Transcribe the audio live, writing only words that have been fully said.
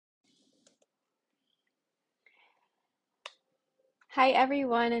Hi,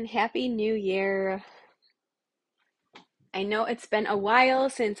 everyone, and Happy New Year. I know it's been a while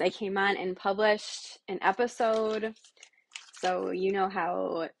since I came on and published an episode, so you know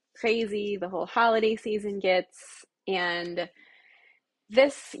how crazy the whole holiday season gets. And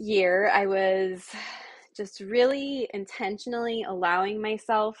this year, I was just really intentionally allowing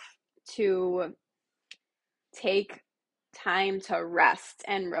myself to take time to rest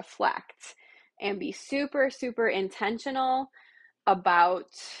and reflect and be super, super intentional about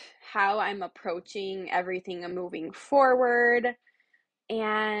how I'm approaching everything and moving forward.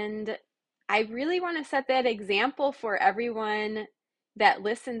 And I really want to set that example for everyone that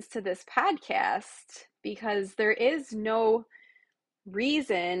listens to this podcast because there is no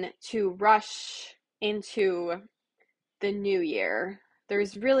reason to rush into the new year.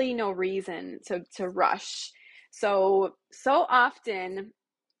 There's really no reason to rush. So often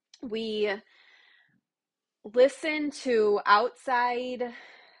we listen to outside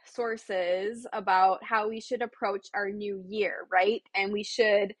sources about how we should approach our new year, right? And we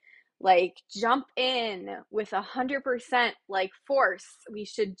should like jump in with 100% like force. We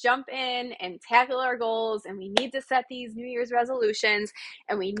should jump in and tackle our goals, and we need to set these New Year's resolutions,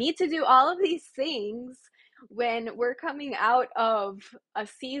 and we need to do all of these things when we're coming out of a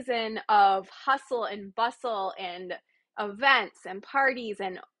season of hustle and bustle and events and parties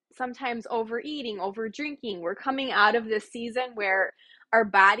and sometimes overeating, over drinking. We're coming out of this season where our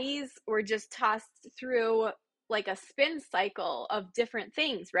bodies were just tossed through like a spin cycle of different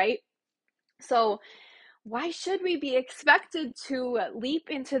things, right? So, why should we be expected to leap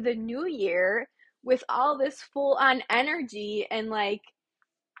into the new year with all this full on energy and like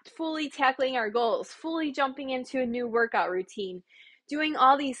fully tackling our goals, fully jumping into a new workout routine, doing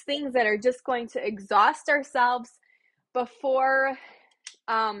all these things that are just going to exhaust ourselves before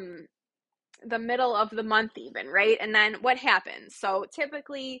the middle of the month even, right? And then what happens? So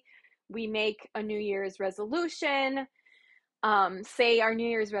typically we make a New Year's resolution. Say our New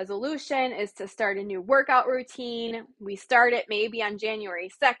Year's resolution is to start a new workout routine. We start it maybe on January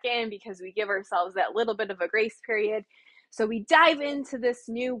 2nd because we give ourselves that little bit of a grace period. So we dive into this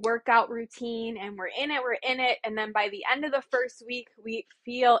new workout routine and we're in it. And then by the end of the first week, we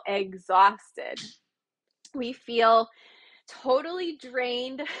feel exhausted. We feel totally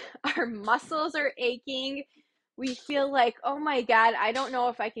drained. Our muscles are aching. We feel like, oh my God, I don't know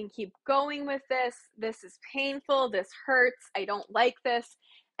if I can keep going with this. This is painful. This hurts. I don't like this.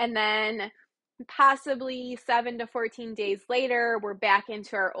 And then possibly 7 to 14 days later, we're back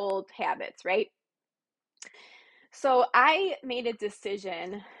into our old habits, right? So I made a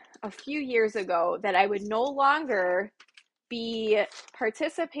decision a few years ago that I would no longer be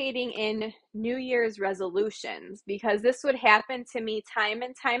participating in New Year's resolutions because this would happen to me time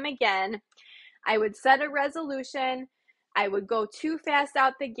and time again. I would set a resolution, I would go too fast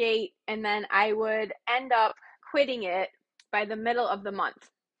out the gate, and then I would end up quitting it by the middle of the month.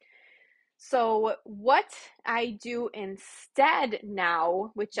 So, what I do instead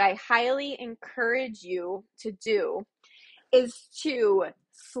now, which I highly encourage you to do, is to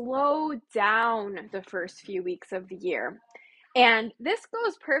slow down the first few weeks of the year. And this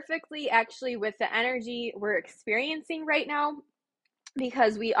goes perfectly actually with the energy we're experiencing right now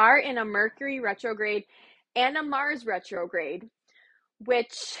because we are in a Mercury retrograde and a Mars retrograde,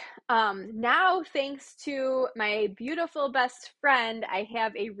 which now, thanks to my beautiful best friend, I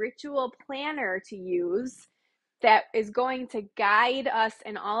have a ritual planner to use that is going to guide us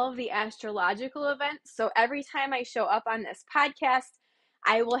in all of the astrological events. So every time I show up on this podcast,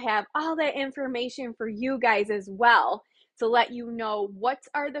 I will have all that information for you guys as well to let you know what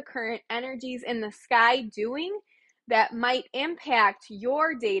are the current energies in the sky doing that might impact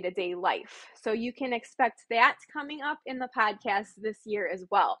your day-to-day life. So you can expect that coming up in the podcast this year as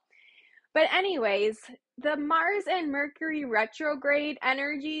well. But anyways, the Mars and Mercury retrograde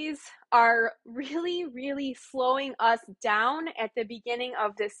energies are really, really slowing us down at the beginning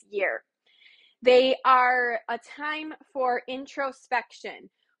of this year. They are a time for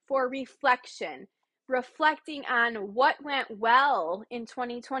introspection, for reflection, reflecting on what went well in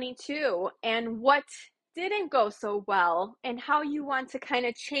 2022 and what didn't go so well, and how you want to kind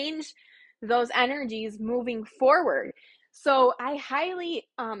of change those energies moving forward. So I highly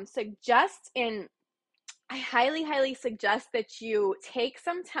suggest and I highly suggest that you take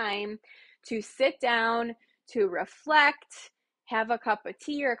some time to sit down, to reflect, have a cup of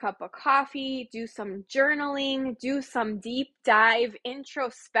tea or a cup of coffee, do some journaling, do some deep dive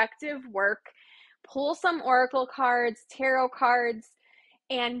introspective work, pull some oracle cards, tarot cards,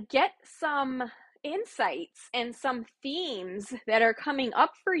 and get some insights and some themes that are coming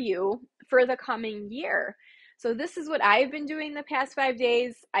up for you for the coming year. So this is what I've been doing the past 5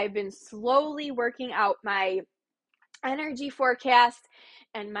 days. I've been slowly working out my energy forecast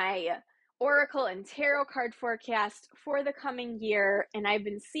and my oracle and tarot card forecast for the coming year, and I've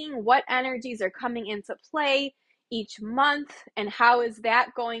been seeing what energies are coming into play each month and how is that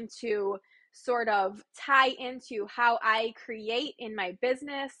going to sort of tie into how I create in my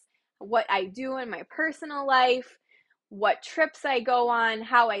business, what I do in my personal life, what trips I go on,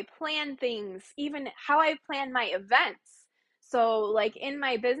 how I plan things, even how I plan my events. So, like in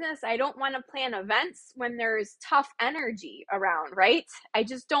my business, I don't want to plan events when there's tough energy around, right? I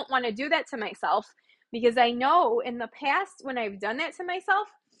just don't want to do that to myself because I know in the past when I've done that to myself,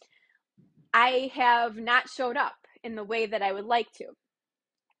 I have not showed up in the way that I would like to.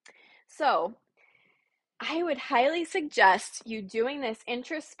 So, I would highly suggest you doing this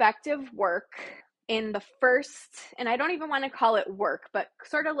introspective work in the first, and I don't even want to call it work, but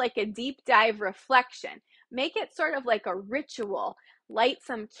sort of like a deep dive reflection. Make it sort of like a ritual. Light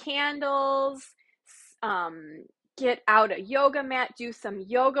some candles, um, get out a yoga mat, do some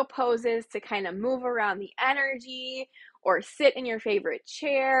yoga poses to kind of move around the energy, or sit in your favorite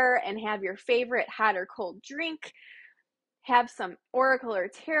chair and have your favorite hot or cold drink, have some oracle or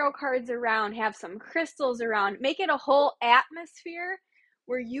tarot cards around, have some crystals around, make it a whole atmosphere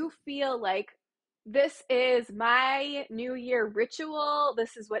where you feel like this is my new year ritual.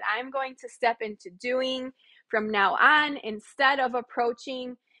 This is what I'm going to step into doing from now on, instead of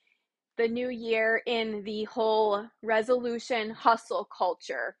approaching the new year in the whole resolution hustle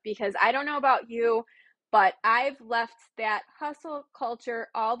culture. Because I don't know about you, but I've left that hustle culture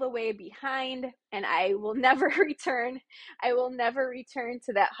all the way behind, and I will never return. I will never return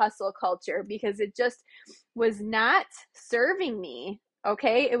to that hustle culture because it just was not serving me.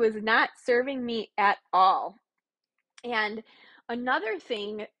 Okay. It was not serving me at all. And another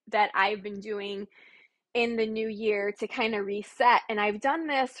thing that I've been doing in the new year to kind of reset, and I've done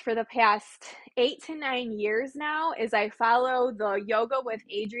this for the past 8 to 9 years now, is I follow the Yoga with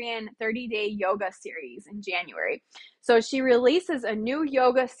Adriene 30-day yoga series in January. So she releases a new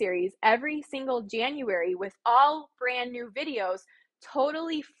yoga series every single January with all brand new videos,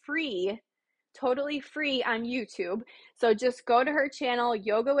 totally free on YouTube. So just go to her channel,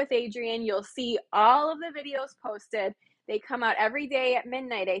 Yoga with Adriene. You'll see all of the videos posted. They come out every day at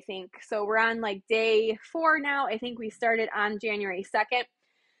midnight, I think. So we're on like day 4 now. I think we started on January 2nd.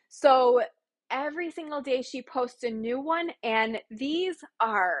 So every single day she posts a new one. And these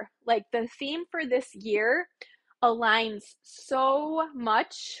are like the theme for this year aligns so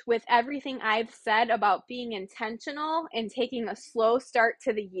much with everything I've said about being intentional and taking a slow start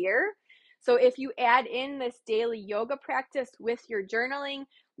to the year. So if you add in this daily yoga practice with your journaling,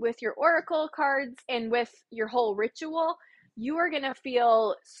 with your oracle cards, and with your whole ritual, you are going to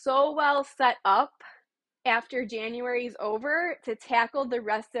feel so well set up after January is over to tackle the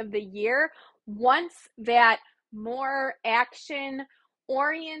rest of the year once that more action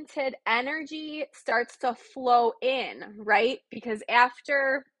oriented energy starts to flow in, right? Because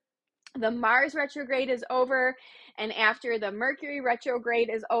after the Mars retrograde is over and after the Mercury retrograde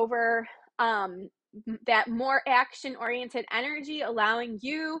is over, that more action oriented energy allowing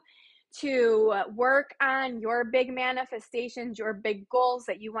you to work on your big manifestations, your big goals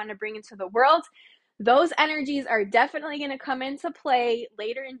that you want to bring into the world, those energies are definitely going to come into play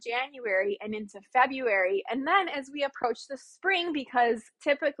later in January and into February. And then as we approach the spring, because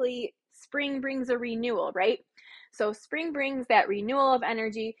typically spring brings a renewal, right? So spring brings that renewal of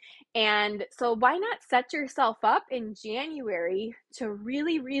energy. And so why not set yourself up in January to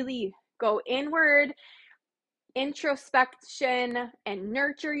really, really go inward, introspection, and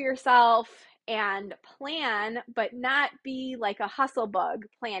nurture yourself and plan, but not be like a hustle bug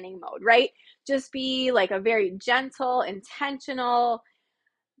planning mode, right? Just be like a very gentle, intentional,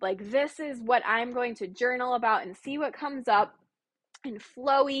 like this is what I'm going to journal about and see what comes up, and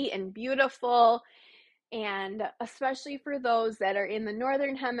flowy and beautiful. And especially for those that are in the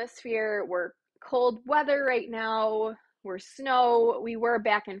northern hemisphere, we're cold weather right now, we're snow. We were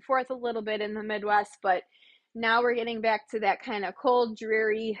back and forth a little bit in the Midwest, but now we're getting back to that kind of cold,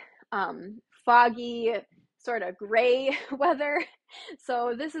 dreary, foggy, sort of gray weather.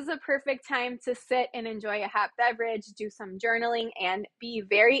 So this is a perfect time to sit and enjoy a hot beverage, do some journaling, and be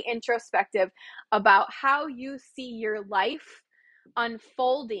very introspective about how you see your life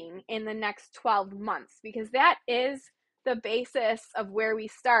unfolding in the next 12 months, because that is the basis of where we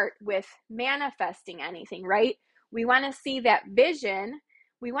start with manifesting anything, right? We want to see that vision.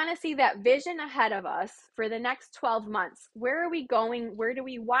 We want to see that vision ahead of us for the next 12 months. Where are we going? Where do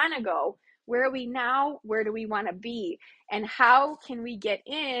we want to go? Where are we now? Where do we want to be? And how can we get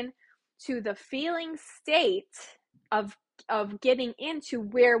in to the feeling state of getting into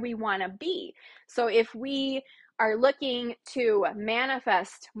where we want to be. So if we are looking to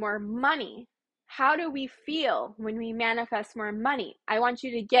manifest more money, how do we feel when we manifest more money? I want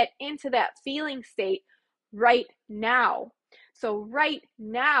you to get into that feeling state right now. So right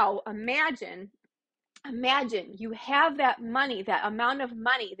now, imagine you have that money, that amount of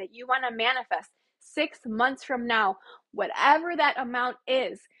money that you want to manifest 6 months from now, whatever that amount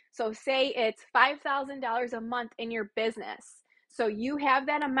is. So say it's $5,000 a month in your business. So you have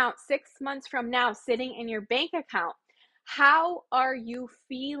that amount 6 months from now sitting in your bank account. How are you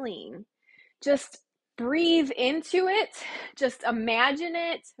feeling? Just breathe into it. Just imagine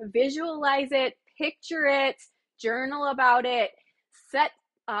it, visualize it, picture it, journal about it,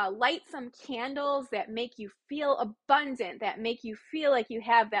 light some candles that make you feel abundant, that make you feel like you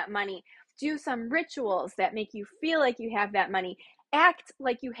have that money. Do some rituals that make you feel like you have that money. Act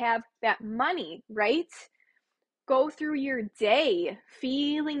like you have that money, right? Go through your day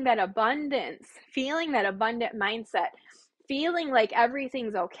feeling that abundance, feeling that abundant mindset, feeling like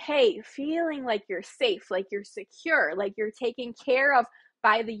everything's okay, feeling like you're safe, like you're secure, like you're taken care of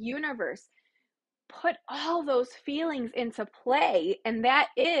by the universe. Put all those feelings into play, and that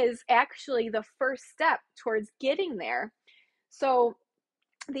is actually the first step towards getting there. So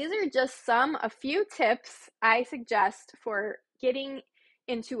these are just a few tips I suggest for getting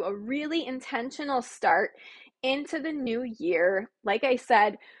into a really intentional start into the new year. Like I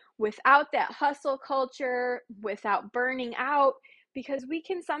said, without that hustle culture, without burning out, because we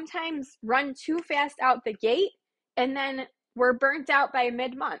can sometimes run too fast out the gate and then we're burnt out by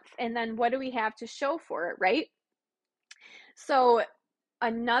mid-month. And then what do we have to show for it, right? So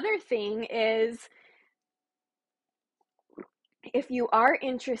another thing is, if you are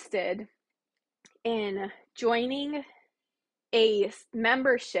interested in joining a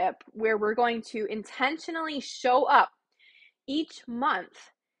membership where we're going to intentionally show up each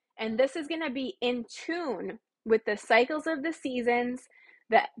month, and this is going to be in tune with the cycles of the seasons,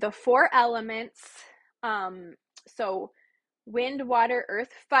 the four elements, so wind, water,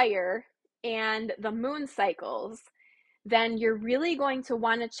 earth, fire, and the moon cycles, then you're really going to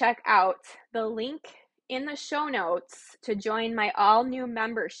want to check out the link in the show notes to join my all new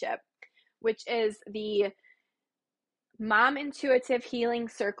membership, which is the Mom Intuitive Healing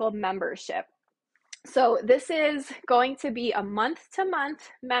Circle membership. So this is going to be a month-to-month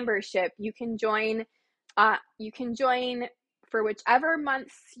membership. You can join for whichever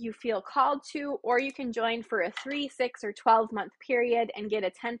months you feel called to, or you can join for a 3, 6, or 12-month period and get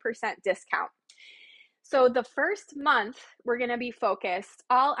a 10% discount. So the first month, we're going to be focused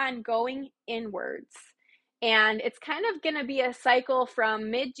all on going inwards. And it's kind of going to be a cycle from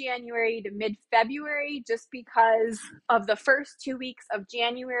mid-January to mid-February, just because of the first 2 weeks of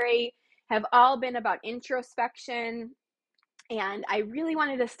January have all been about introspection. And I really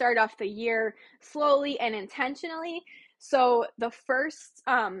wanted to start off the year slowly and intentionally. So the first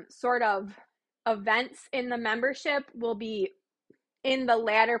sort of events in the membership will be in the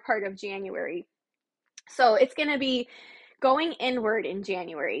latter part of January. So it's going to be going inward in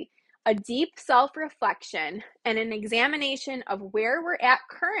January, a deep self-reflection and an examination of where we're at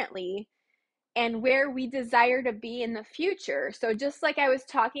currently and where we desire to be in the future. So just like I was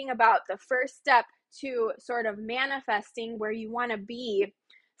talking about, the first step to sort of manifesting where you want to be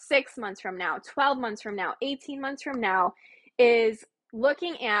 6 months from now, 12 months from now, 18 months from now, is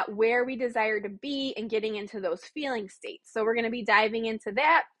looking at where we desire to be and getting into those feeling states. So we're going to be diving into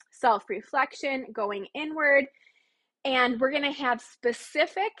that self-reflection, going inward, and we're going to have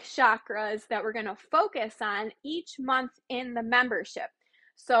specific chakras that we're going to focus on each month in the membership.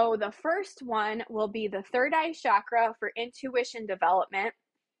 So the first one will be the third eye chakra for intuition development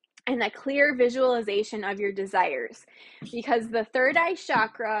and a clear visualization of your desires, because the third eye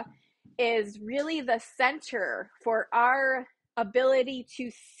chakra is really the center for our ability to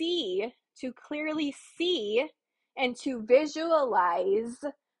see, to clearly see, and to visualize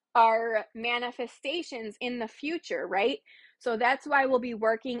our manifestations in the future, right? So that's why we'll be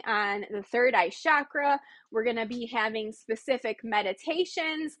working on the third eye chakra. We're going to be having specific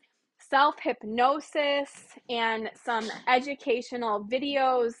meditations, self-hypnosis, and some educational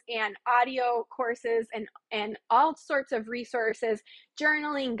videos and audio courses and all sorts of resources,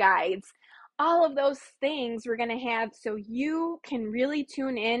 journaling guides, all of those things we're going to have so you can really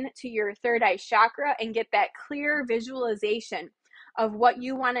tune in to your third eye chakra and get that clear visualization of what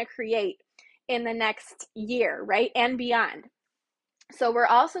you want to create in the next year, right? And beyond. So we're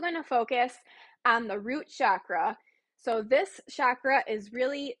also going to focus on the root chakra. So this chakra is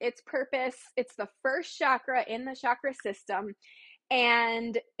really its purpose. It's the first chakra in the chakra system,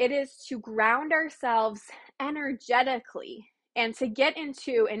 And it is to ground ourselves energetically and to get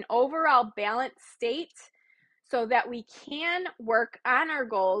into an overall balanced state so that we can work on our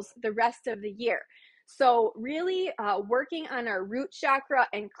goals the rest of the year. So, really working on our root chakra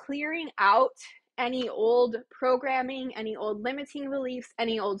and clearing out any old programming, any old limiting beliefs,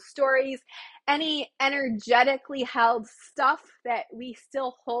 any old stories, any energetically held stuff that we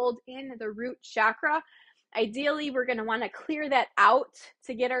still hold in the root chakra. Ideally, we're going to want to clear that out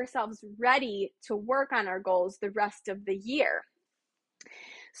to get ourselves ready to work on our goals the rest of the year.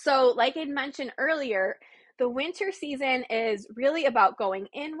 So, like I mentioned earlier, the winter season is really about going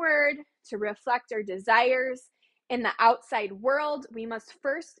inward to reflect our desires. In the outside world, we must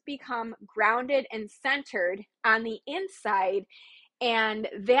first become grounded and centered on the inside. And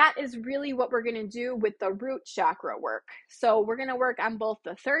that is really what we're going to do with the root chakra work. So, we're going to work on both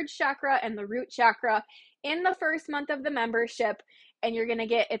the third chakra and the root chakra in the first month of the membership. And you're going to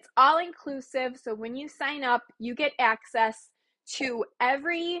get, it's all inclusive. So, when you sign up, you get access to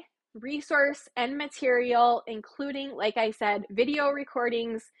every resource and material, including, like I said, video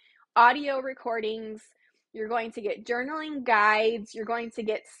recordings, audio recordings. You're going to get journaling guides. You're going to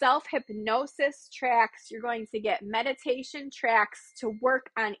get self-hypnosis tracks. You're going to get meditation tracks to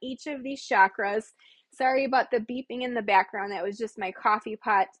work on each of these chakras. Sorry about the beeping in the background. That was just my coffee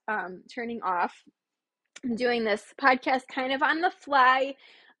pot turning off. I'm doing this podcast kind of on the fly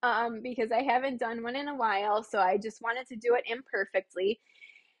because I haven't done one in a while. So I just wanted to do it imperfectly.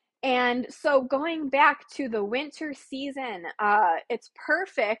 And so going back to the winter season, it's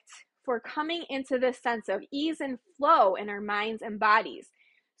perfect for coming into this sense of ease and flow in our minds and bodies.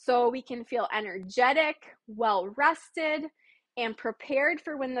 So we can feel energetic, well rested, and prepared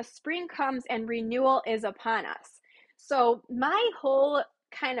for when the spring comes and renewal is upon us. So my whole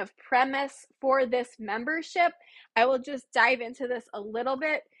kind of premise for this membership, I will just dive into this a little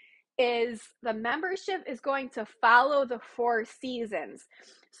bit, is the membership is going to follow the 4 seasons.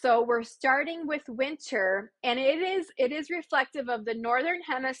 So we're starting with winter, and it is reflective of the northern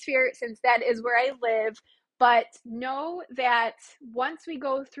hemisphere since that is where I live. But know that once we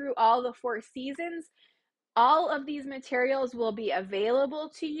go through all the 4 seasons, all of these materials will be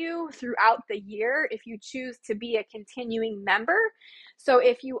available to you throughout the year if you choose to be a continuing member. So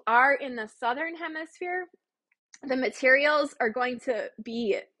if you are in the southern hemisphere, the materials are going to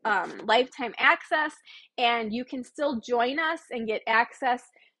be lifetime access, and you can still join us and get access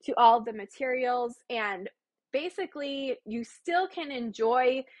to all of the materials. And basically, you still can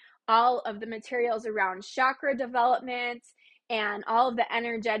enjoy all of the materials around chakra development and all of the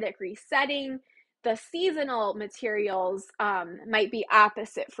energetic resetting. The seasonal materials might be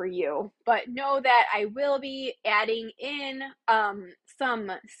opposite for you, but know that I will be adding in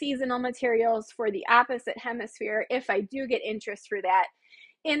some seasonal materials for the opposite hemisphere if I do get interest for that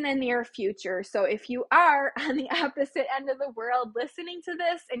in the near future. So if you are on the opposite end of the world listening to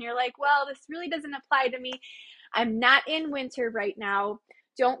this and you're like, well, this really doesn't apply to me, I'm not in winter right now,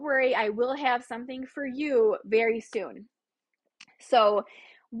 don't worry, I will have something for you very soon. So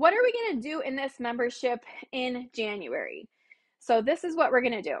what are we going to do in this membership in January? So this is what we're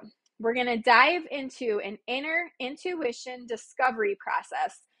going to do. We're going to dive into an inner intuition discovery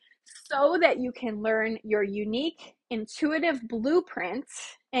process so that you can learn your unique intuitive blueprint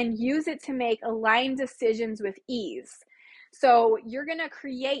and use it to make aligned decisions with ease. So you're going to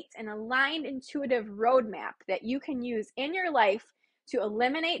create an aligned intuitive roadmap that you can use in your life to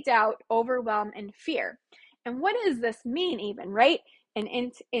eliminate doubt, overwhelm, and fear. And what does this mean even, right?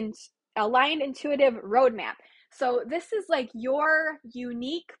 An aligned intuitive roadmap. So this is like your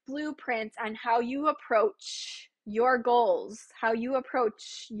unique blueprint on how you approach your goals, how you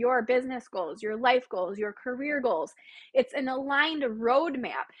approach your business goals, your life goals, your career goals. It's an aligned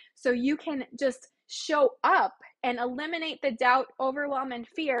roadmap so you can just show up and eliminate the doubt, overwhelm, and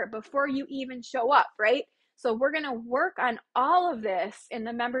fear before you even show up, right? So we're going to work on all of this in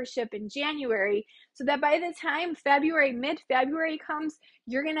the membership in January so that by the time mid-February comes,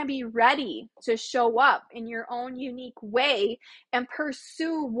 you're going to be ready to show up in your own unique way and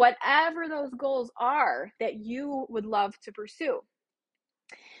pursue whatever those goals are that you would love to pursue.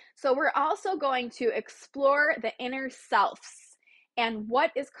 So we're also going to explore the inner selves and what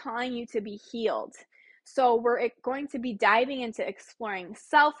is calling you to be healed. So we're going to be diving into exploring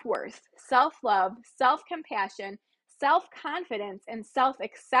self-worth, self-love, self-compassion, self-confidence, and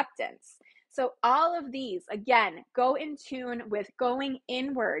self-acceptance. So all of these, again, go in tune with going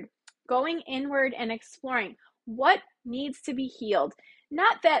inward and exploring what needs to be healed.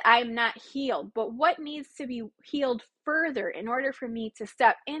 Not that I'm not healed, but what needs to be healed further in order for me to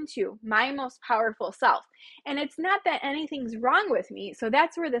step into my most powerful self. And it's not that anything's wrong with me. So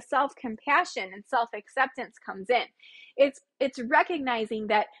that's where the self-compassion and self-acceptance comes in. It's recognizing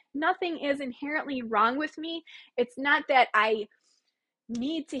that nothing is inherently wrong with me. It's not that I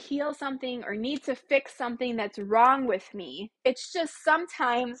need to heal something or need to fix something that's wrong with me. It's just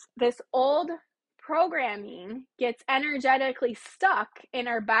sometimes this old programming gets energetically stuck in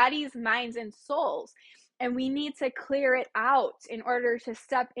our bodies, minds, and souls. And we need to clear it out in order to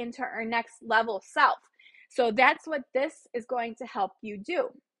step into our next level self. So that's what this is going to help you do.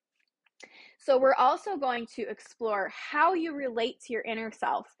 So we're also going to explore how you relate to your inner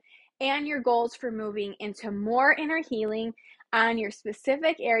self and your goals for moving into more inner healing on your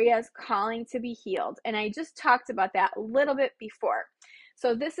specific areas calling to be healed. And I just talked about that a little bit before.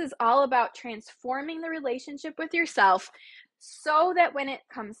 So this is all about transforming the relationship with yourself so that when it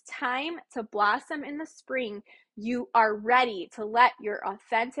comes time to blossom in the spring, you are ready to let your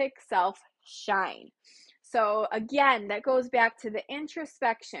authentic self shine. So again, that goes back to the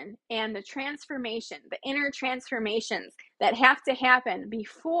introspection and the transformation, the inner transformations that have to happen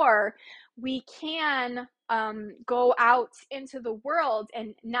before we can go out into the world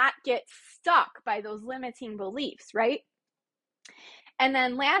and not get stuck by those limiting beliefs, right? And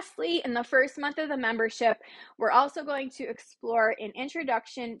then lastly, in the first month of the membership, we're also going to explore an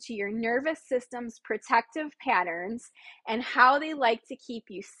introduction to your nervous system's protective patterns and how they like to keep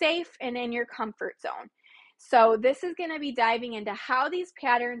you safe and in your comfort zone. So this is going to be diving into how these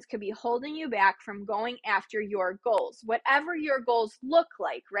patterns could be holding you back from going after your goals, whatever your goals look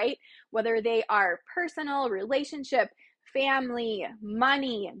like, right? Whether they are personal, relationship, family,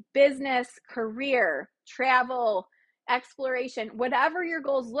 money, business, career, travel, exploration, whatever your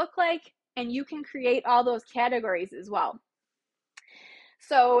goals look like, and you can create all those categories as well.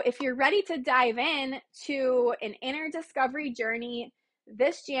 So if you're ready to dive in to an inner discovery journey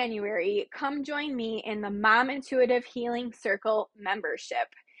this January, come join me in the Mom Intuitive Healing Circle membership.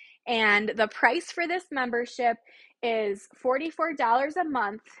 And the price for this membership is $44 a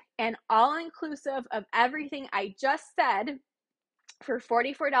month, and all inclusive of everything I just said for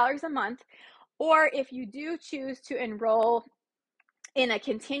 $44 a month. Or if you do choose to enroll in a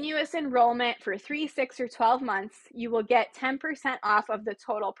continuous enrollment for 3, 6, or 12 months, you will get 10% off of the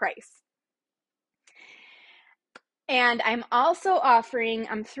total price. And I'm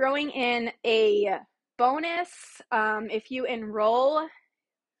throwing in a bonus if you enroll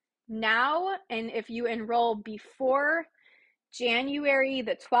now and if you enroll before January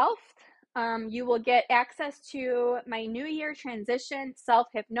the 12th, you will get access to my New Year transition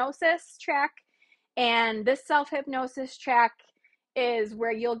self-hypnosis track. And this self-hypnosis track is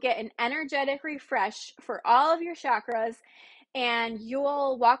where you'll get an energetic refresh for all of your chakras, and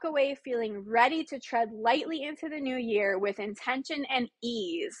you'll walk away feeling ready to tread lightly into the new year with intention and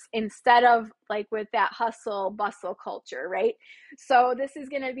ease instead of like with that hustle bustle culture, right? So this is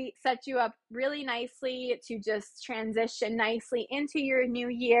going to be set you up really nicely to just transition nicely into your new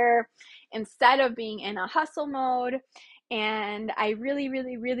year instead of being in a hustle mode. And I really,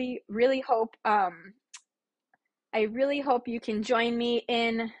 really, really, really hope you can join me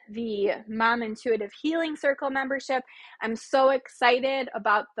in the Mom Intuitive Healing Circle membership. I'm so excited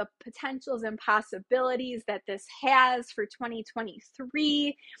about the potentials and possibilities that this has for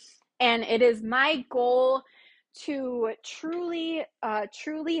 2023. And it is my goal to truly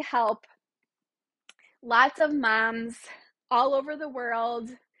help lots of moms all over the world,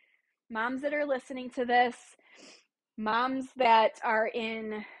 moms that are listening to this, moms that are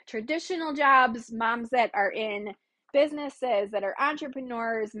in traditional jobs, moms that are in businesses, that are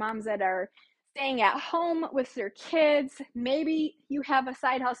entrepreneurs, moms that are staying at home with their kids. Maybe you have a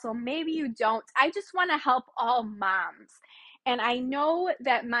side hustle, maybe you don't. I just want to help all moms. And I know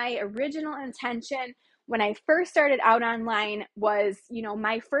that my original intention when I first started out online was,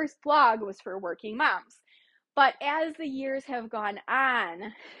 my first blog was for working moms. But as the years have gone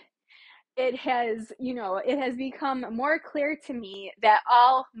on, it has become more clear to me that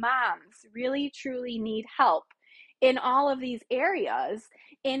all moms really truly need help in all of these areas,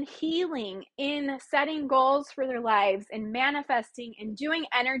 in healing, in setting goals for their lives, and manifesting and doing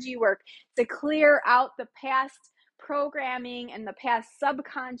energy work to clear out the past programming and the past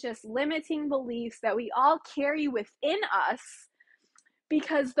subconscious limiting beliefs that we all carry within us,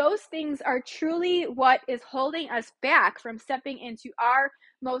 because those things are truly what is holding us back from stepping into our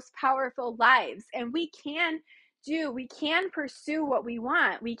most powerful lives. And we can pursue what we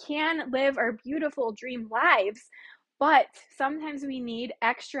want. We can live our beautiful dream lives, but sometimes we need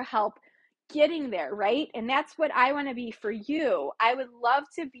extra help getting there, right? And that's what I want to be for you. I would love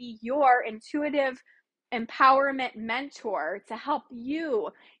to be your intuitive empowerment mentor to help you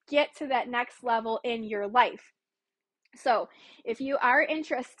get to that next level in your life. So if you are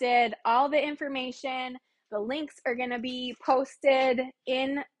interested, all the information, the links are going to be posted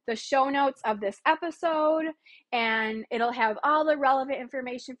in the show notes of this episode, and it'll have all the relevant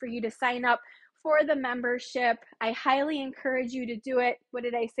information for you to sign up for the membership. I highly encourage you to do it. What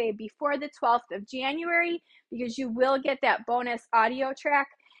did I say? Before the 12th of January, because you will get that bonus audio track.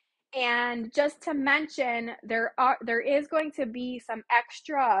 And just to mention, there is going to be some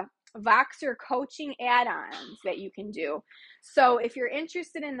extra Voxer coaching add-ons that you can do. So if you're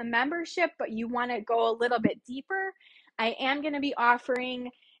interested in the membership, but you want to go a little bit deeper, I am going to be offering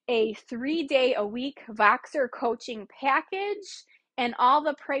a 3-day-a-week Voxer coaching package, and all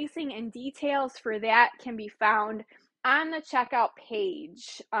the pricing and details for that can be found on the checkout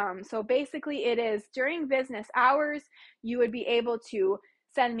page. So basically it is during business hours, you would be able to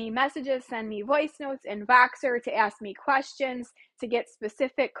send me messages, send me voice notes in Voxer to ask me questions, to get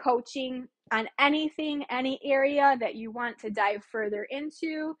specific coaching on anything, any area that you want to dive further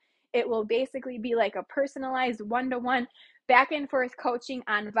into. It will basically be like a personalized one-to-one back and forth coaching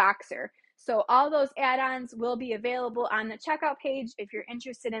on Voxer. So all those add-ons will be available on the checkout page if you're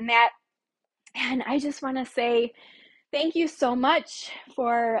interested in that. And I just want to say thank you so much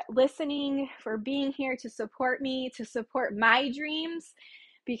for listening, for being here to support me, to support my dreams,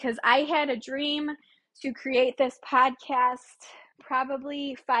 because I had a dream to create this podcast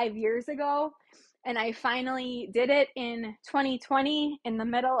probably 5 years ago, and I finally did it in 2020 in the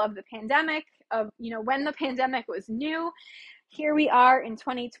middle of the pandemic, when the pandemic was new. Here we are in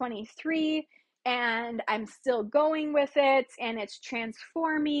 2023, and I'm still going with it, and it's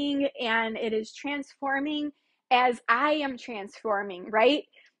transforming, and it is transforming as I am transforming, right?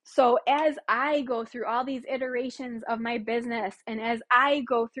 So as I go through all these iterations of my business, and as I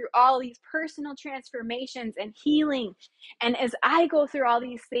go through all these personal transformations and healing, and as I go through all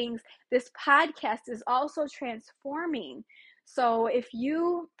these things, this podcast is also transforming. So if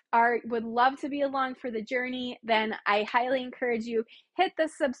you would love to be along for the journey, then I highly encourage you, hit the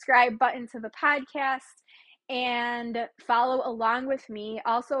subscribe button to the podcast and follow along with me.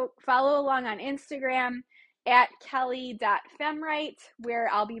 Also follow along on Instagram at kelly.femright, where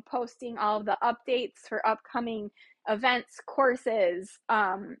I'll be posting all of the updates for upcoming events, courses,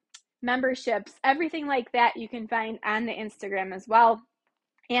 memberships, everything like that you can find on the Instagram as well,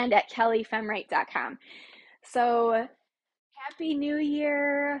 and at kellyfemright.com. So Happy New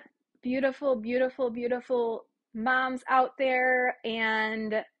Year, beautiful, beautiful, beautiful moms out there.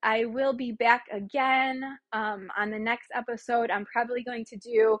 And I will be back again on the next episode. I'm probably going to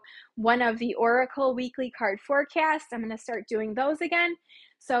do one of the Oracle weekly card forecasts. I'm going to start doing those again.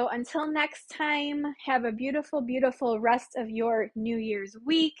 So until next time, have a beautiful, beautiful rest of your New Year's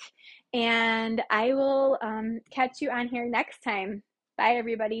week. And I will catch you on here next time. Bye,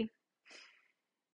 everybody.